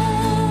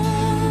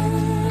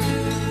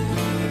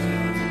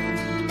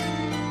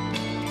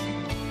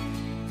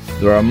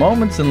 There are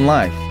moments in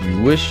life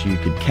you wish you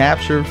could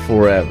capture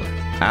forever.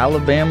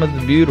 Alabama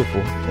the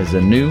Beautiful is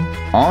a new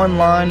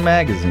online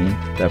magazine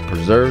that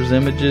preserves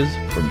images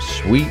from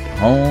sweet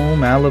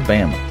home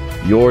Alabama.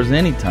 Yours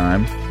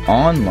anytime,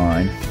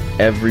 online,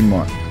 every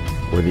month,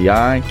 where the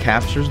eye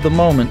captures the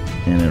moment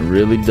and it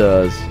really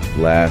does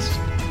last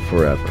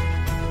forever.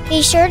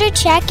 Be sure to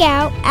check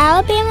out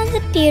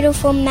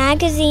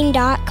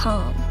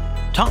alabamathebeautifulmagazine.com.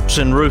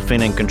 Thompson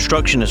Roofing and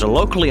Construction is a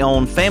locally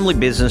owned family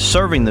business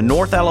serving the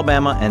North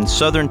Alabama and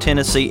Southern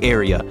Tennessee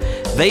area.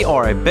 They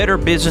are a Better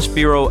Business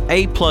Bureau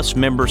A+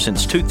 member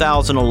since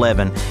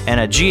 2011 and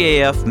a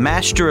GAF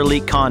Master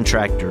Elite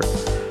Contractor.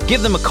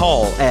 Give them a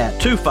call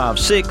at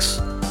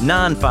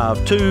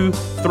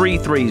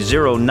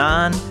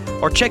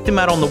 256-952-3309 or check them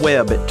out on the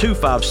web at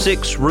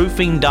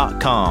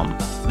 256roofing.com.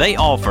 They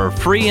offer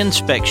free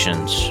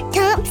inspections.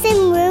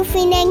 Thompson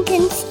Roofing and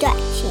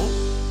Construction.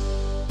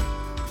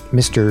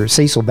 Mr.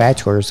 Cecil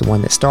Batchelor is the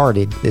one that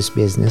started this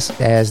business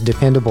as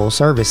Dependable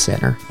Service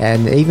Center.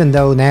 And even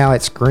though now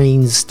it's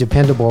Green's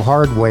Dependable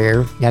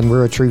Hardware and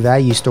we're a True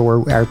Value store,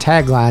 our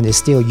tagline is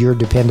still Your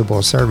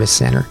Dependable Service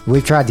Center.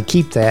 We've tried to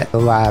keep that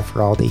alive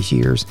for all these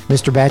years.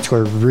 Mr.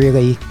 Batchelor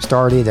really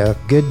started a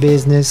good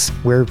business.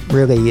 We're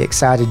really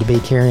excited to be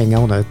carrying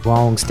on a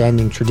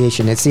long-standing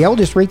tradition. It's the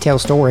oldest retail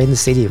store in the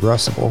city of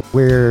Russellville.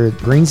 We're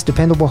Green's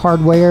Dependable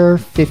Hardware,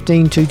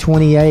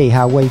 15220A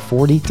Highway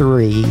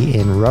 43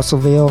 in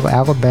Russellville,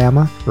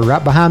 Alabama. We're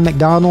right behind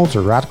McDonald's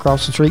or right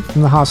across the street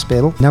from the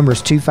hospital. Number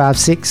is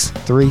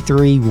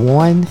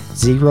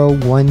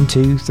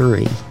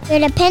 256-331-0123. Your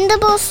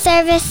Dependable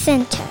Service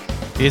Center.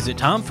 Is it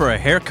time for a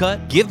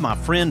haircut? Give my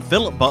friend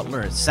Philip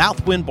Butler at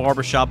Southwind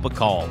Barbershop a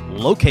call,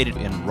 located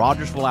in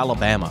Rogersville,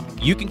 Alabama.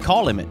 You can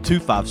call him at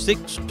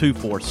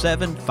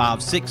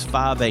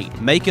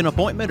 256-247-5658. Make an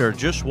appointment or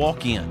just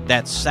walk in.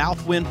 That's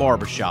Southwind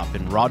Barbershop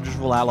in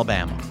Rogersville,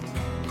 Alabama.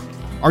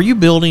 Are you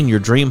building your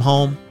dream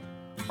home?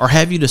 Or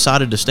have you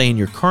decided to stay in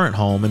your current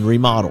home and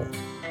remodel?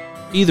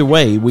 Either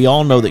way, we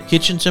all know that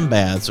kitchens and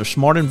baths are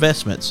smart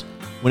investments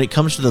when it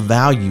comes to the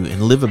value and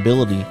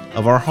livability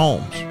of our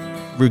homes.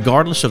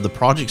 Regardless of the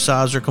project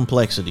size or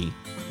complexity,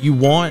 you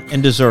want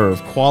and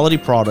deserve quality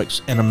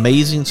products and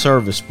amazing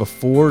service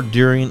before,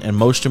 during, and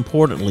most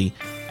importantly,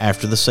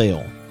 after the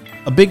sale.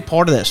 A big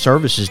part of that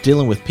service is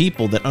dealing with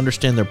people that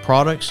understand their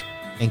products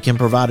and can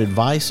provide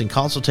advice and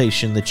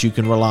consultation that you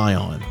can rely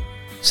on.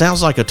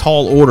 Sounds like a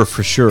tall order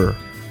for sure.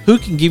 Who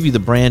can give you the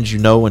brands you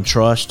know and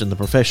trust and the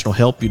professional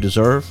help you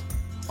deserve?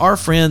 Our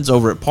friends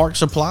over at Park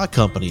Supply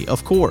Company,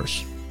 of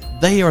course.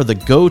 They are the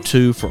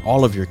go-to for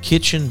all of your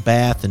kitchen,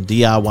 bath, and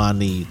DIY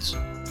needs.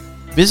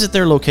 Visit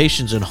their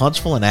locations in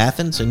Huntsville and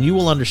Athens, and you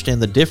will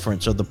understand the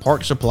difference of the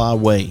Park Supply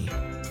way.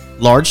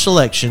 Large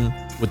selection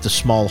with the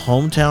small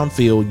hometown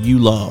feel you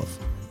love.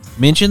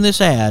 Mention this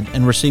ad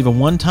and receive a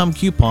one-time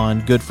coupon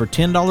good for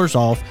 $10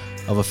 off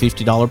of a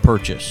 $50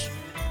 purchase.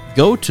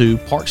 Go to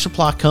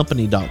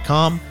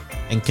parksupplycompany.com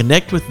and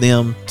connect with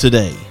them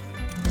today.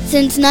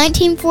 Since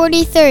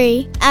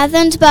 1943,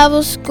 Athens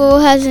Bible School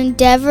has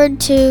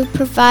endeavored to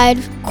provide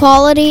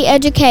quality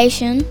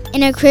education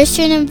in a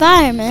Christian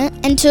environment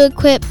and to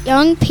equip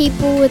young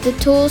people with the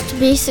tools to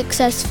be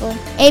successful.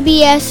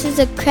 ABS is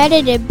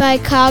accredited by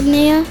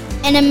Cognia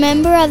and a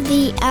member of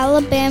the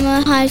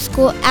Alabama High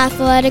School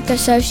Athletic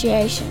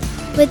Association.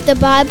 With the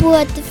Bible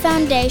at the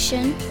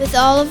foundation, with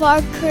all of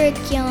our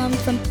curriculum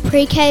from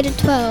pre-K to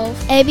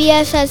 12,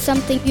 ABS has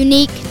something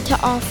unique to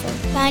offer.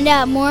 Find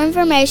out more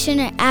information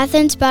at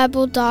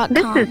athensbible.com.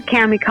 This is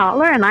Cammie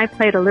Cotler, and I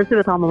played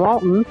Elizabeth on The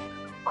Waltons.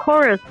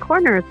 Cora's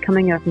Corner is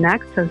coming up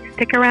next, so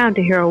stick around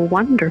to hear a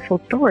wonderful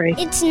story.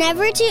 It's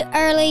never too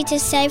early to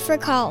save for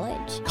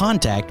college.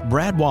 Contact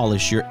Brad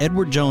Wallace, your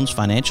Edward Jones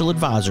financial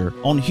advisor,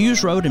 on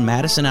Hughes Road in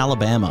Madison,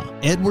 Alabama.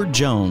 Edward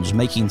Jones,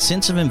 making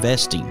sense of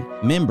investing.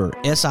 Member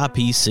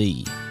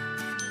SIPC.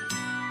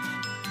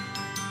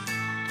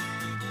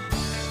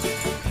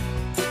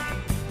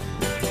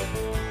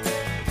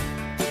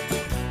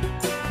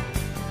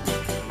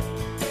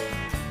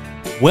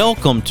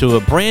 Welcome to a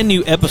brand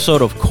new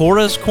episode of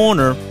Cora's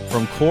Corner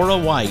from Cora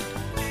White.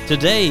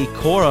 Today,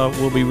 Cora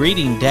will be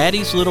reading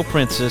Daddy's Little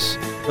Princess,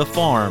 The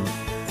Farm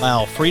by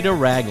Alfreda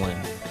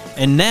Ragland.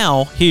 And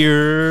now,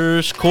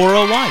 here's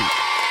Cora White.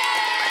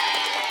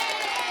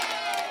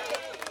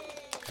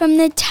 From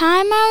the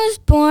time I was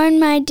born,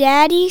 my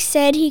daddy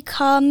said he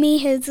called me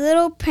his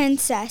little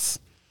princess.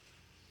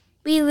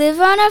 We live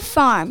on a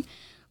farm.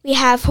 We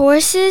have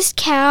horses,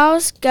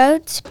 cows,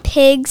 goats,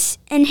 pigs,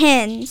 and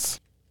hens.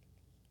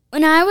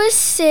 When I was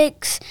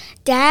 6,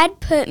 Dad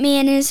put me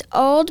in his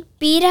old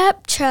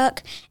beat-up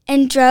truck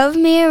and drove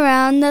me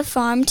around the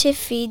farm to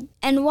feed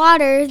and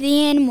water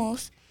the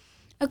animals.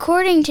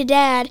 According to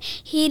Dad,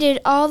 he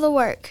did all the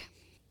work.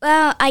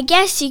 Well, I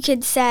guess you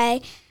could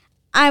say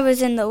I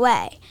was in the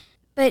way,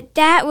 but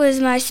that was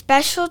my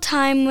special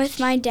time with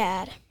my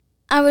dad.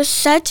 I was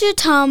such a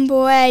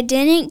tomboy I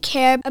didn't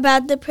care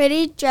about the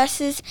pretty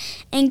dresses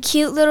and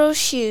cute little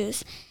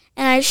shoes.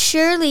 And I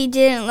surely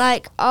didn't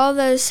like all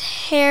those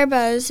hair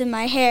bows in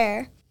my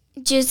hair.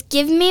 Just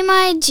give me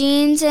my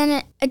jeans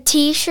and a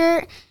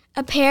t-shirt,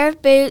 a pair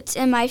of boots,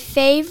 and my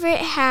favorite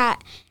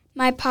hat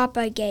my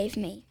papa gave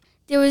me.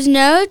 There was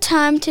no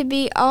time to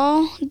be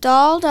all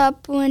dolled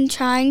up when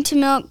trying to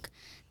milk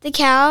the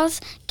cows,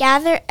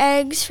 gather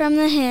eggs from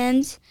the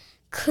hens,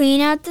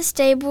 clean out the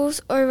stables,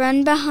 or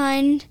run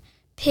behind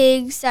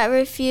pigs that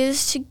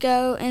refused to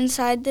go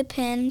inside the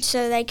pen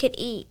so they could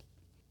eat.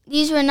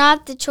 These were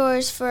not the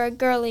chores for a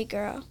girly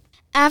girl.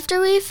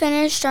 After we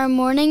finished our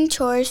morning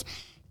chores,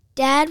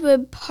 Dad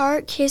would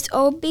park his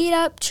old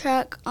beat-up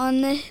truck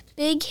on the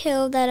big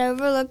hill that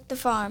overlooked the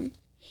farm.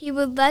 He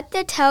would let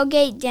the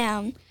tailgate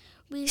down.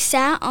 We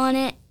sat on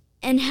it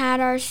and had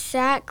our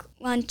sack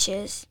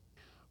lunches.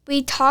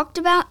 We talked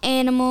about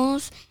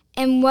animals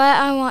and what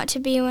I want to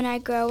be when I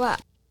grow up.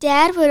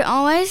 Dad would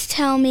always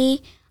tell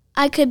me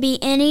I could be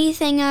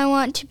anything I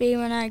want to be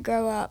when I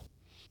grow up.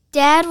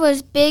 Dad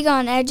was big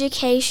on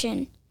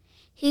education.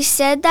 He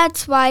said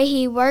that's why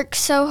he worked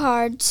so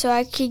hard so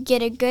I could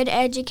get a good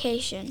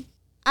education.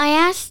 I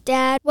asked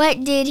Dad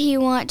what did he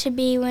want to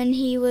be when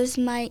he was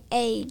my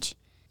age.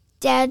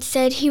 Dad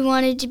said he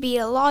wanted to be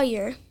a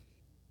lawyer.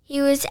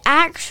 He was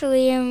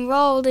actually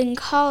enrolled in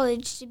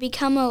college to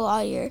become a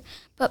lawyer,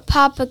 but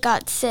Papa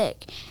got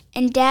sick,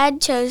 and Dad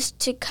chose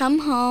to come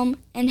home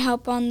and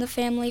help on the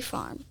family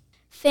farm.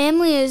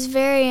 Family is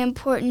very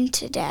important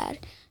to Dad.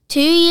 2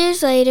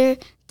 years later,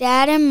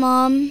 Dad and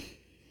Mom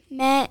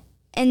met,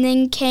 and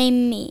then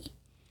came me,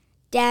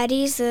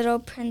 Daddy's little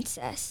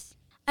princess.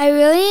 I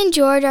really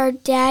enjoyed our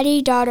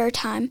daddy-daughter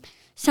time.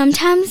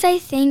 Sometimes I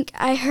think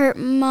I hurt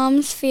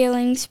Mom's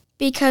feelings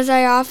because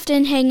I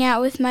often hang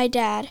out with my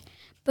dad,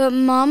 but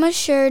Mom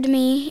assured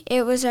me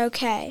it was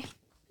okay.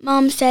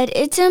 Mom said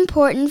it's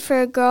important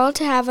for a girl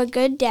to have a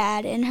good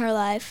dad in her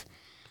life.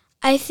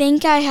 I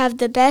think I have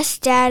the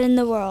best dad in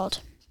the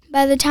world.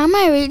 By the time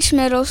I reached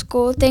middle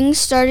school, things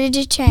started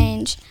to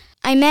change.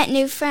 I met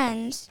new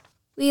friends.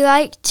 We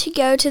liked to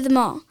go to the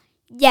mall.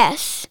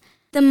 Yes,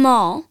 the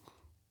mall.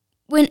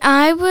 When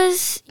I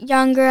was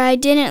younger, I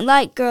didn't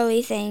like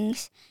girly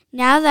things.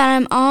 Now that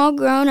I'm all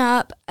grown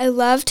up, I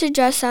love to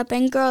dress up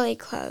in girly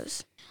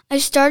clothes. I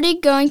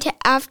started going to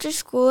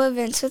after-school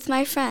events with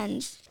my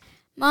friends.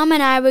 Mom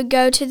and I would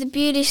go to the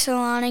beauty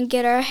salon and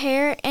get our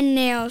hair and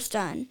nails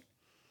done.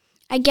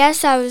 I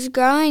guess I was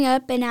growing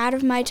up and out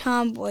of my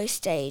tomboy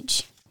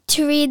stage.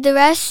 To read the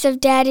rest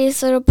of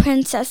Daddy's Little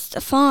Princess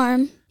the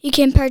Farm, you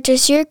can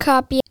purchase your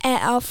copy at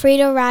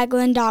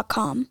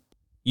alfredaragland.com.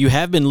 You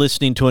have been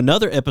listening to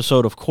another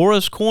episode of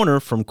Cora's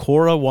Corner from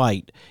Cora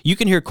White. You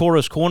can hear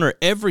Cora's Corner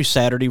every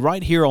Saturday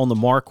right here on The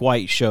Mark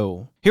White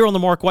Show. Here on The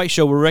Mark White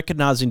Show, we're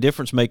recognizing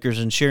difference makers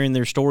and sharing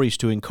their stories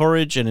to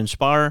encourage and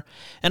inspire.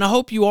 And I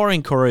hope you are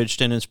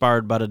encouraged and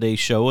inspired by today's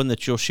show and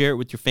that you'll share it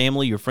with your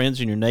family, your friends,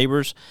 and your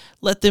neighbors.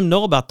 Let them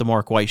know about The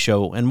Mark White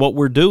Show and what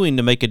we're doing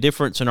to make a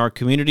difference in our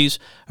communities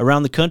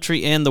around the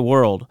country and the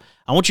world.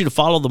 I want you to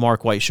follow The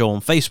Mark White Show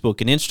on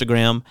Facebook and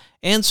Instagram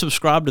and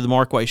subscribe to The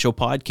Mark White Show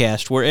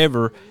podcast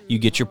wherever you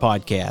get your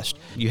podcast.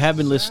 You have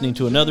been listening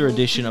to another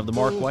edition of The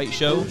Mark White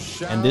Show,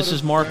 and this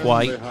is Mark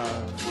White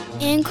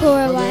and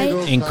Cora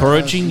White,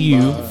 encouraging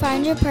you to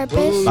find your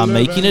purpose by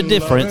making a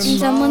difference in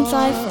someone's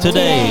life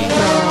today.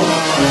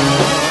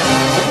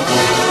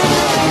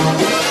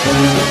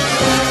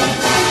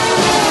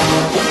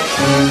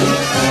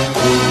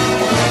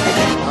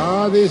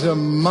 These are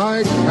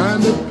my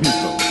kind of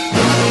people.